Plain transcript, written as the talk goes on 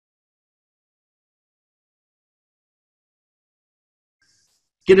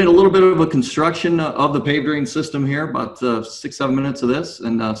Get in a little bit of a construction of the pave drain system here, about 6-7 minutes of this,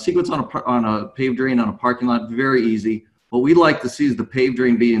 and sequence on a pave drain on a parking lot, very easy. What we like to see is the pave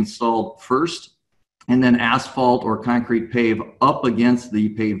drain be installed first, and then asphalt or concrete pave up against the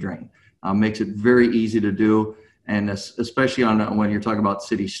pave drain. Makes it very easy to do, and especially when you're talking about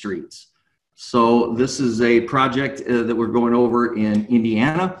city streets. So this is a project that we're going over in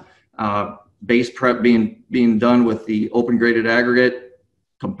Indiana. Base prep being done with the open graded aggregate.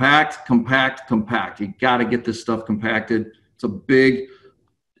 Compact, compact, compact. You got to get this stuff compacted. It's a big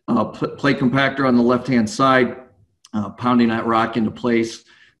plate compactor on the left-hand side, pounding that rock into place.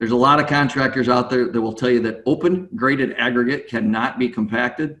 There's a lot of contractors out there that will tell you that open graded aggregate cannot be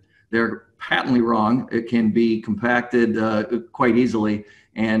compacted. They're patently wrong. It can be compacted quite easily,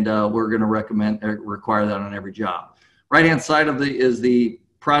 and we're going to require that on every job. Right-hand side of is the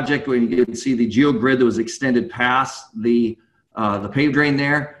project where you can see the geogrid that was extended past the pave drain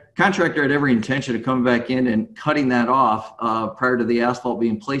there. Contractor had every intention of coming back in and cutting that off prior to the asphalt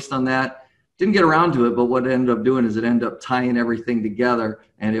being placed on that. Didn't get around to it, but what it ended up doing is it ended up tying everything together,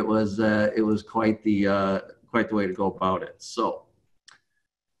 and it was quite the way to go about it. So,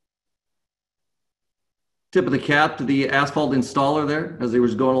 tip of the cap to the asphalt installer there as he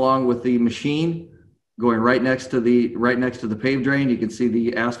was going along with the machine, going right next to the pave drain. You can see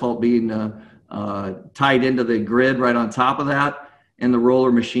the asphalt being tied into the grid right on top of that, and the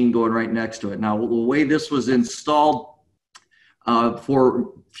roller machine going right next to it. Now, the way this was installed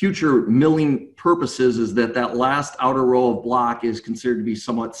for future milling purposes is that last outer row of block is considered to be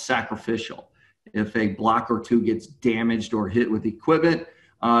somewhat sacrificial. If a block or two gets damaged or hit with equipment,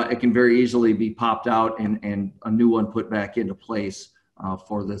 it can very easily be popped out and a new one put back into place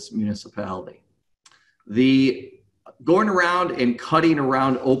for this municipality. The going around and cutting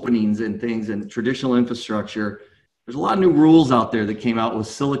around openings and things in traditional infrastructure, there's a lot of new rules out there that came out with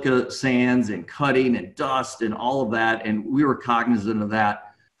silica sands and cutting and dust and all of that, and we were cognizant of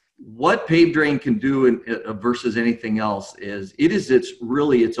that. What pave drain can do versus anything else is it's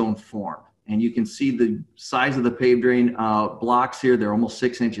really its own form. And you can see the size of the pave drain blocks here. They're almost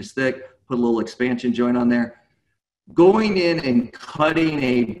 6 inches thick. Put a little expansion joint on there. Going in and cutting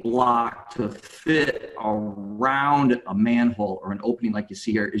a block to fit around a manhole or an opening like you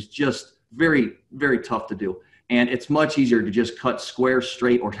see here is just very, very tough to do. And it's much easier to just cut square,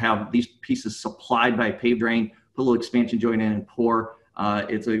 straight, or have these pieces supplied by a pave drain, put a little expansion joint in and pour.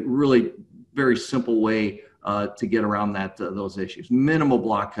 It's a really very simple way to get around those issues. Minimal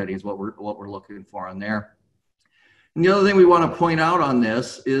block cutting is what we're looking for on there. And the other thing we want to point out on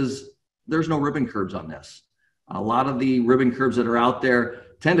this is there's no ribbon curbs on this. A lot of the ribbon curbs that are out there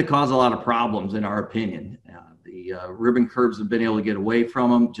tend to cause a lot of problems, in our opinion. The ribbon curbs have been able to get away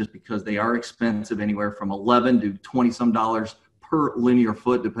from them just because they are expensive, anywhere from $11 to $20 per linear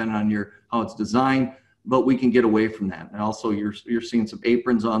foot, depending on how it's designed. But we can get away from that. And also, you're seeing some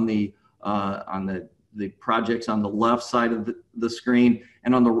aprons on the projects on the left side of the screen,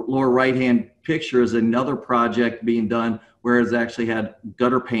 and on the lower right-hand picture is another project being done where it's actually had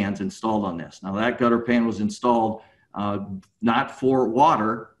gutter pans installed on this. Now that gutter pan was installed not for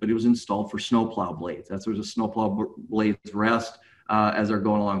water, but it was installed for snowplow blades. That's where the snowplow blades rest as they're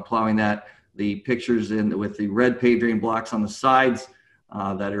going along plowing that. The pictures with the red pave drain blocks on the sides,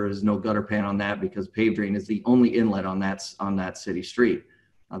 that there is no gutter pan on that because pave drain is the only inlet on that city street.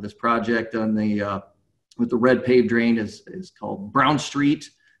 This project with the red pave drain is called Brown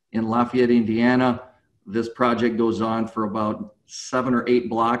Street in Lafayette, Indiana. This project goes on for about 7 or 8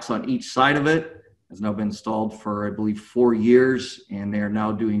 blocks on each side of it. Has now been installed for, I believe, 4 years, and they are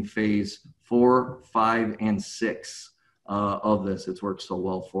now doing phase 4, 5, and 6 of this. It's worked so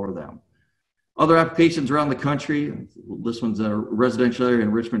well for them. Other applications around the country. This one's a residential area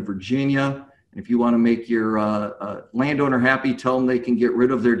in Richmond, Virginia. If you want to make your landowner happy, tell them they can get rid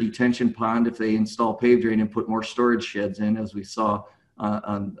of their detention pond if they install pave drain and put more storage sheds in, as we saw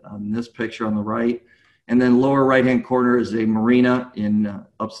on this picture on the right. And then lower right-hand corner is a marina in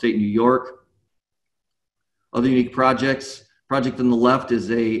upstate New York. Other unique projects. Project on the left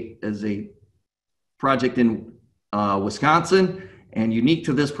is a project in Wisconsin. And unique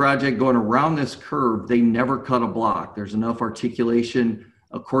to this project, going around this curve, they never cut a block. There's enough articulation,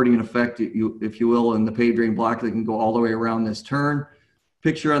 accordion effect, if you will, in the pave drain block that can go all the way around this turn.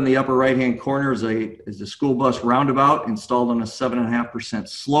 Picture on the upper right-hand corner is a school bus roundabout installed on a 7.5%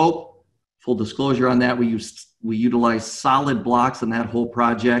 slope. Full disclosure on that, we utilize solid blocks on that whole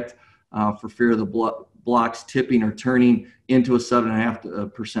project for fear of the blocks tipping or turning into a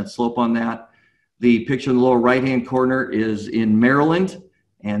 7.5% slope on that. The picture in the lower right-hand corner is in Maryland,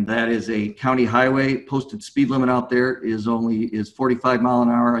 and that is a county highway. Posted speed limit out there is 45 mile an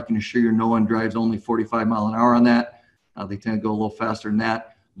hour. I can assure you no one drives only 45 mile an hour on that. They tend to go a little faster than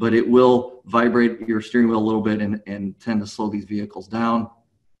that, but it will vibrate your steering wheel a little bit and tend to slow these vehicles down.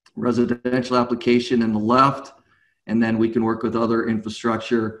 Residential application in the left, and then we can work with other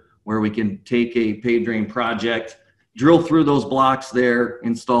infrastructure where we can take a pave drain project, drill through those blocks there,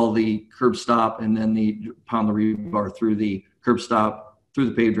 install the curb stop, and then pound the rebar through the curb stop, through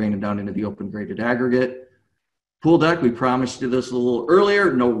the pave drain and down into the open graded aggregate. Pool deck, we promised you this a little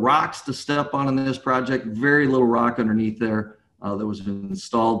earlier. No rocks to step on in this project. Very little rock underneath there that was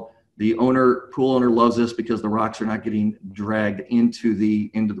installed. The pool owner loves this because the rocks are not getting dragged into the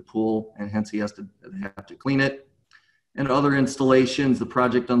pool, and hence he has to have to clean it. And other installations, the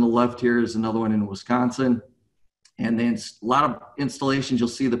project on the left here is another one in Wisconsin. And then a lot of installations, you'll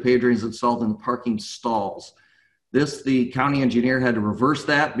see the pave drains installed in the parking stalls. The county engineer had to reverse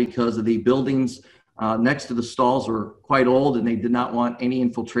that because of the buildings next to the stalls were quite old, and they did not want any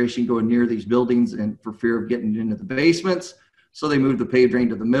infiltration going near these buildings and for fear of getting into the basements. So they moved the pave drain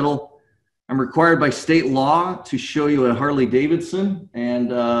to the middle. I'm required by state law to show you a Harley Davidson,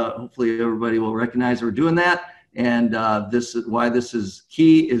 and hopefully everybody will recognize we're doing that. And why this is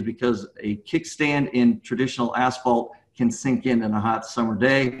key is because a kickstand in traditional asphalt can sink in a hot summer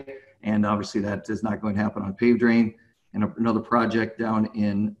day, and obviously that is not going to happen on pave drain. And another project down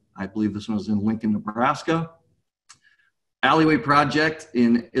in, I believe this one was in Lincoln, Nebraska. Alleyway project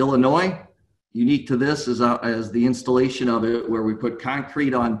in Illinois. Unique to this is as the installation of it, where we put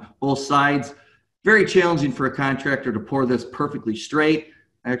concrete on both sides. Very challenging for a contractor to pour this perfectly straight.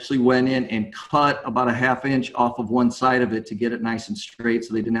 I actually went in and cut about a ½ inch off of one side of it to get it nice and straight,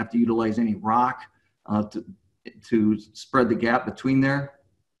 so they didn't have to utilize any rock to spread the gap between there.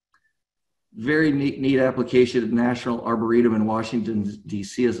 Very neat application at National Arboretum in Washington,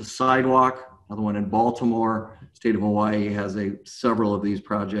 D.C. as a sidewalk. Another one in Baltimore. State of Hawaii has several of these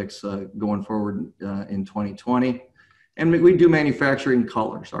projects going forward in 2020. And we do manufacturing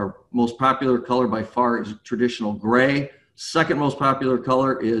colors. Our most popular color by far is traditional gray. Second most popular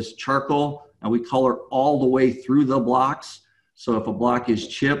color is charcoal. And we color all the way through the blocks. So if a block is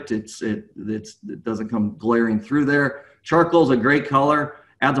chipped, it doesn't come glaring through there. Charcoal is a great color.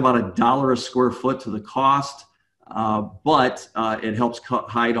 Adds about $1 a square foot to the cost, but it helps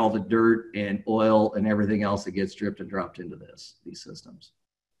hide all the dirt and oil and everything else that gets dripped and dropped into these systems.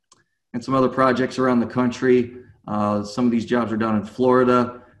 And some other projects around the country. Some of these jobs are down in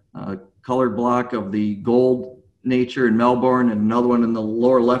Florida. Colored block of the gold nature in Melbourne, and another one in the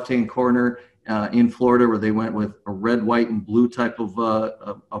lower left-hand corner in Florida, where they went with a red, white, and blue type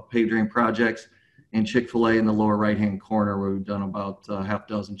of pave drain projects. And Chick-fil-A in the lower right-hand corner, where we've done about half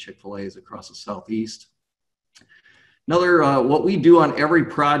dozen Chick-fil-A's across the Southeast. What we do on every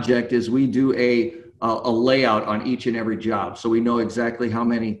project is we do a layout on each and every job. So we know exactly how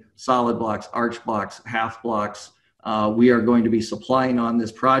many solid blocks, arch blocks, half blocks we are going to be supplying on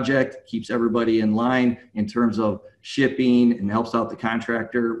this project. Keeps everybody in line in terms of shipping, and helps out the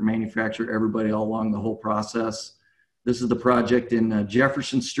contractor, manufacturer, everybody all along the whole process. This is the project in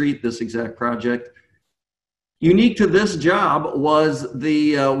Jefferson Street, this exact project. Unique to this job was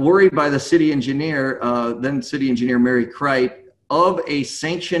the worry by the city engineer, then city engineer Mary Crite, of a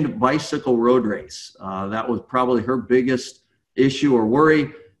sanctioned bicycle road race. That was probably her biggest issue or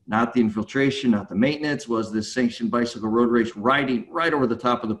worry, not the infiltration, not the maintenance, was this sanctioned bicycle road race riding right over the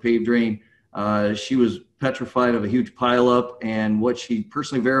top of the pave drain. She was petrified of a huge pileup, and what she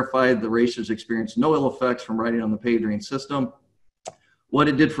personally verified, the racers experienced no ill effects from riding on the pave drain system. What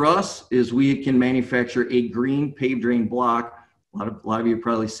it did for us is we can manufacture a green pave drain block. A lot of you have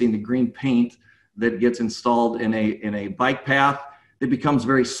probably seen the green paint that gets installed in a bike path. It becomes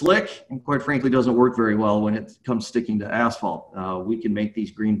very slick, and quite frankly doesn't work very well when it comes sticking to asphalt. We can make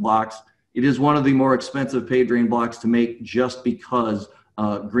these green blocks. It is one of the more expensive pave drain blocks to make, just because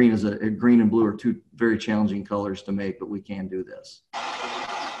green and blue are two very challenging colors to make, but we can do this.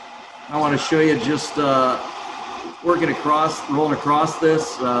 I want to show you just rolling across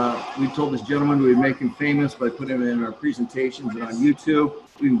this. We told this gentleman we'd make him famous by putting him in our presentations and on YouTube.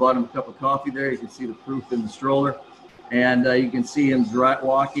 We even bought him a cup of coffee there. You can see the proof in the stroller. And you can see him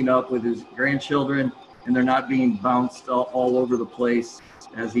walking up with his grandchildren, and they're not being bounced all over the place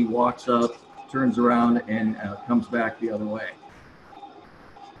as he walks up, turns around, and comes back the other way.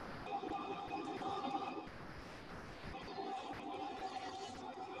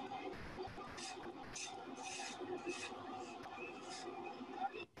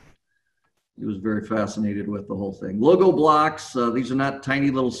 He was very fascinated with the whole thing. Logo blocks, these are not tiny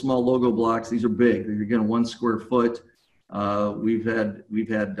little small logo blocks. These are big. They're again 1 square foot. We've had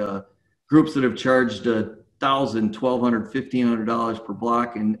groups that have charged $1,000, $1,200, $1,500 per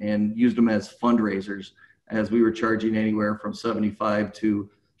block and used them as fundraisers, as we were charging anywhere from $75 to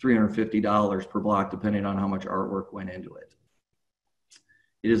 $350 per block, depending on how much artwork went into it.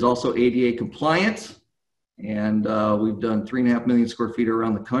 It is also ADA compliant, and we've done 3.5 million square feet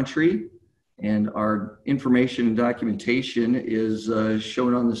around the country. And our information and documentation is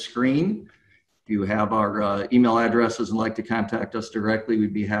shown on the screen. If you have our email addresses and like to contact us directly,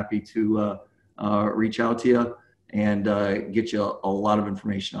 we'd be happy to reach out to you and get you a lot of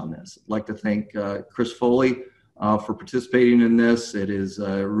information on this. I'd like to thank Chris Foley for participating in this. It has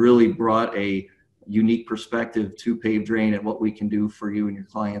really brought a unique perspective to PaveDrain and what we can do for you and your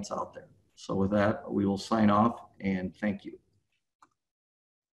clients out there. So with that, we will sign off and thank you.